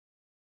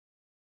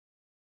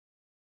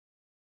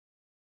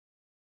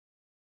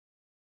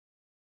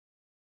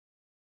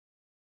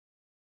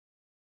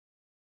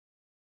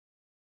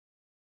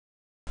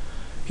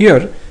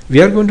Here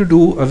we are going to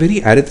do a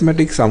very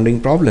arithmetic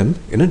sounding problem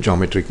in a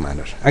geometric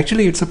manner.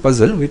 Actually, it's a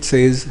puzzle which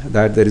says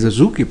that there is a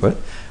zookeeper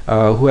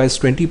who has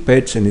 20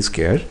 pets in his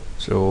care.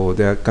 So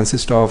they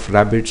consist of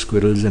rabbits,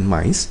 squirrels and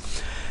mice,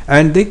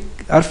 and they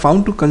are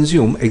found to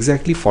consume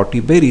exactly 40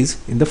 berries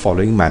in the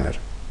following manner: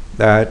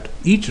 that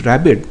each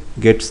rabbit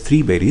gets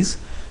 3 berries,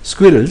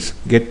 squirrels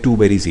get 2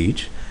 berries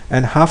each,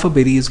 and half a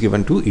berry is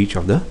given to each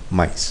of the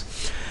mice.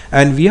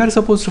 And we are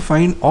supposed to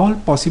find all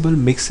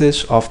possible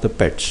mixes of the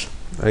pets.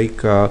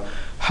 Like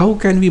how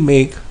can we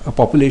make a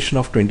population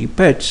of 20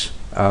 pets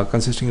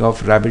consisting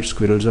of rabbits,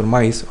 squirrels or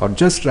mice, or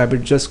just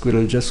rabbit, just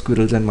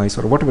squirrels and mice,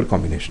 or whatever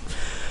combination,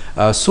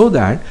 so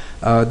that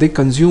they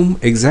consume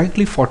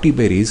exactly 40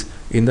 berries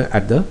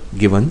at the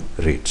given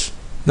rates.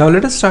 Now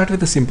let us start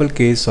with a simple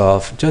case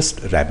of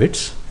just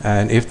rabbits,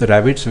 and if the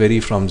rabbits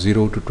vary from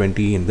 0 to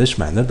 20 in this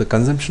manner, the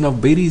consumption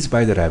of berries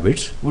by the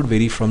rabbits would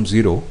vary from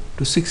 0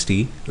 to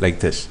 60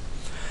 like this.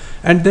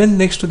 And then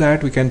next to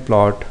that we can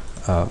plot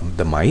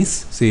the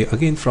mice, say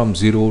again from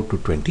 0 to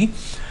 20,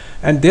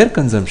 and their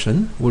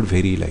consumption would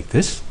vary like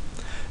this.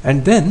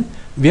 And then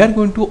we are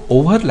going to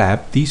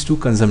overlap these two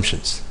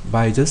consumptions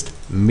by just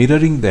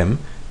mirroring them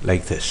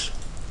like this.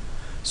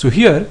 So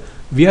here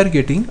we are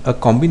getting a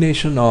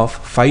combination of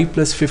 5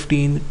 plus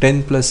 15,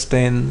 10 plus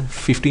 10,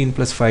 15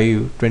 plus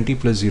 5, 20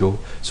 plus 0.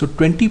 So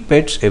 20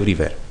 pets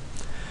everywhere.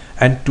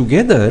 And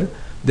together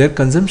their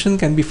consumption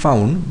can be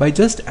found by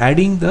just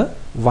adding the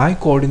y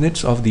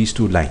coordinates of these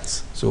two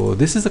lines. So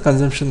this is the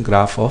consumption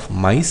graph of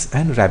mice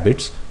and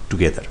rabbits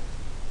together.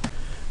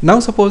 Now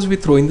suppose we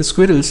throw in the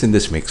squirrels in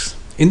this mix.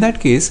 In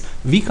that case,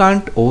 we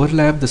can't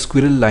overlap the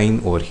squirrel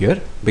line over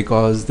here,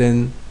 because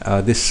then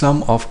this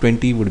sum of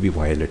 20 would be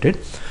violated.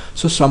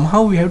 So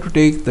somehow we have to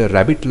take the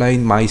rabbit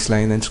line, mice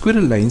line and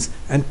squirrel lines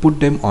and put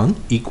them on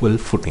equal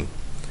footing.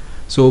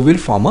 So we'll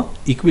form a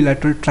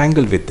equilateral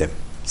triangle with them,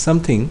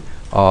 something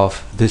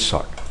of this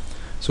sort.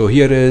 So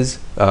here is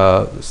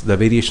the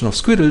variation of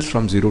squirrels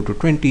from 0 to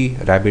 20,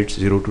 rabbits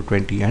 0 to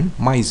 20 and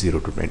mice 0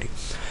 to 20.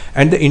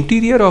 And the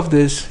interior of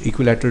this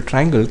equilateral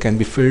triangle can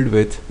be filled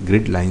with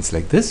grid lines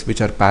like this, which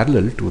are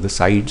parallel to the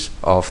sides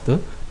of the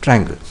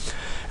triangle.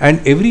 And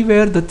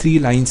everywhere the three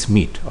lines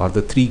meet, or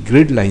the three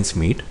grid lines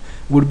meet,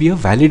 would be a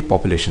valid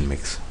population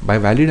mix. By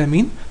valid I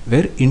mean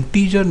where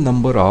integer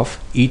number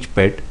of each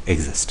pet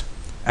exists,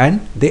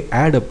 and they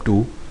add up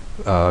to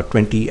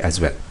 20 as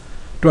well.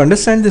 To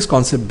understand this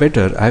concept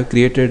better, I have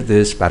created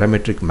this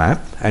parametric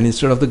map, and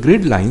instead of the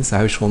grid lines I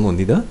have shown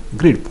only the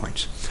grid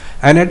points.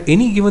 And at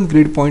any given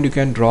grid point you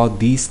can draw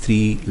these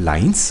three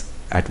lines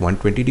at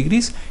 120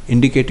 degrees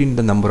indicating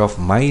the number of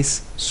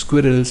mice,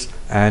 squirrels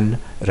and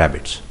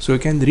rabbits. So you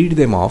can read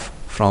them off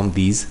from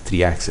these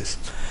three axes,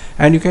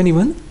 and you can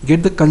even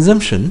get the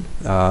consumption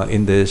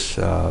in this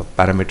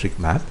parametric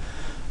map,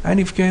 and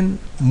if you can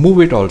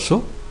move it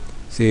also,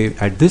 say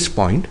at this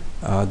point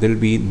there will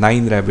be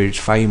 9 rabbits,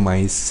 5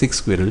 mice, 6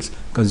 squirrels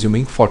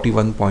consuming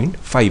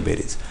 41.5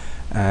 berries,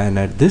 and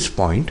at this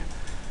point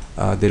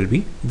there will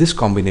be this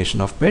combination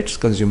of pets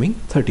consuming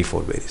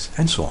 34 berries,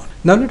 and so on.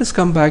 Now let us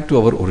come back to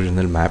our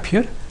original map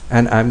here,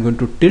 and I am going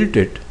to tilt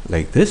it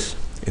like this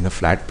in a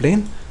flat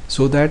plane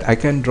so that I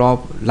can draw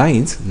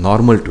lines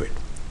normal to it.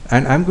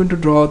 And I am going to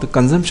draw the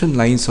consumption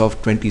lines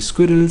of 20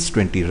 squirrels,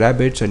 20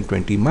 rabbits and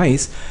 20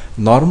 mice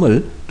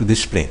normal to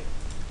this plane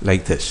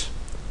like this.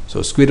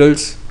 So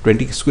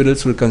 20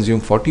 squirrels will consume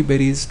 40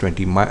 berries,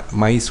 20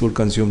 mice would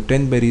consume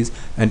 10 berries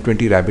and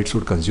 20 rabbits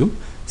would consume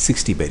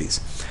 60 berries.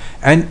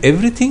 And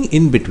everything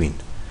in between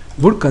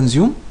would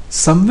consume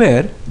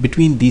somewhere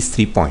between these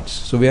 3 points.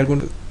 So we are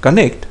going to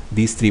connect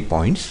these 3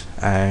 points,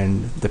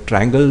 and the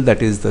triangle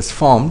that is thus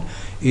formed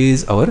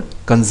is our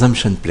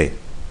consumption plane.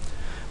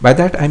 By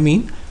that I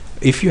mean,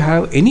 if you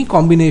have any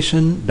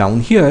combination down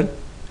here,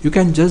 you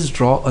can just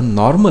draw a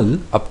normal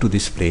up to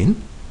this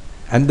plane,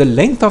 and the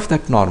length of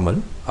that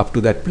normal up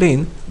to that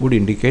plane would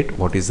indicate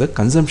what is the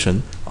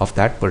consumption of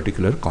that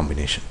particular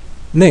combination.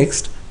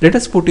 Next, let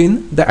us put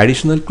in the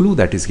additional clue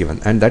that is given,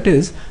 and that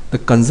is the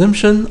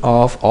consumption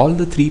of all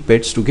the 3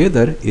 pets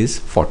together is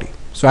 40.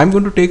 So I am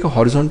going to take a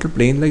horizontal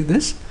plane like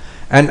this,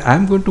 and I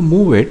am going to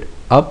move it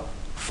up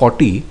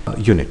 40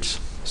 units.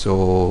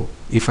 So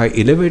if I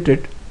elevate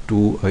it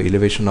to an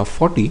elevation of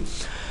 40,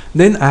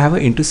 then I have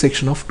an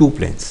intersection of 2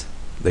 planes.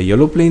 The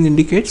yellow plane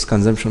indicates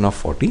consumption of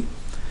 40,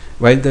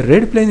 while the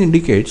red plane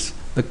indicates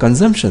the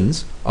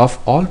consumptions of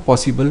all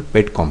possible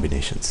pet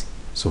combinations.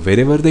 So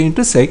wherever they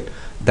intersect,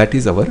 that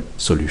is our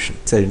solution.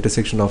 The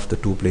intersection of the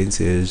 2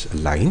 planes is a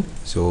line.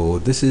 So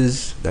this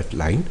is that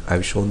line. I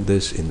have shown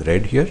this in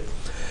red here,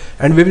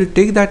 and we will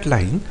take that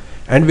line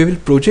and we will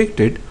project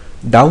it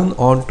down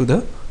onto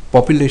the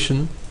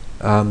population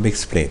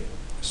mix plane.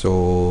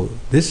 So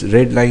this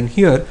red line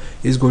here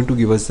is going to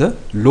give us the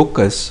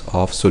locus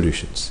of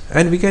solutions,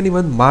 and we can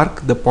even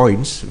mark the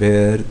points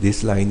where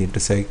this line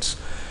intersects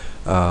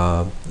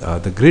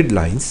the grid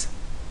lines,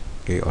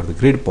 okay, or the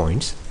grid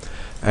points,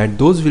 and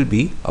those will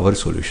be our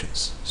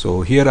solutions.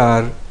 So here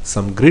are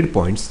some grid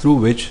points through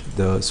which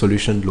the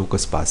solution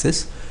locus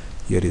passes.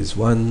 Here is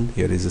one,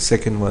 here is the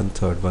second one,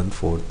 third one,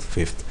 fourth,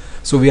 fifth.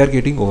 So we are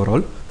getting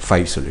overall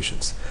 5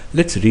 solutions.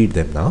 Let's read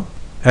them now.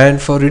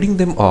 And for reading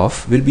them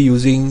off, we'll be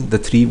using the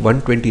three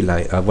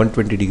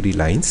 120 degree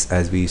lines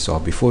as we saw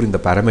before in the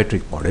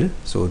parametric model.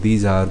 So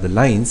these are the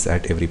lines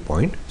at every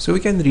point, so we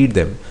can read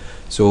them.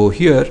 So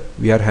here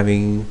we are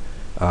having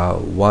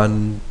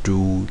 1,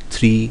 2,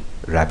 3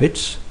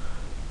 rabbits,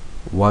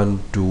 1,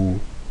 2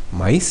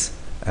 mice,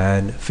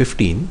 and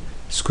 15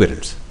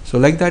 squirrels. So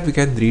like that we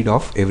can read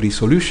off every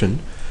solution.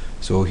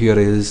 So here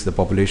is the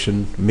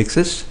population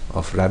mixes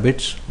of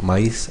rabbits,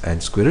 mice,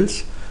 and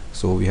squirrels.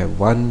 So we have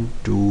 1,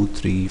 2,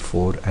 3,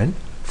 4, and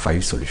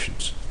 5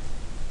 solutions.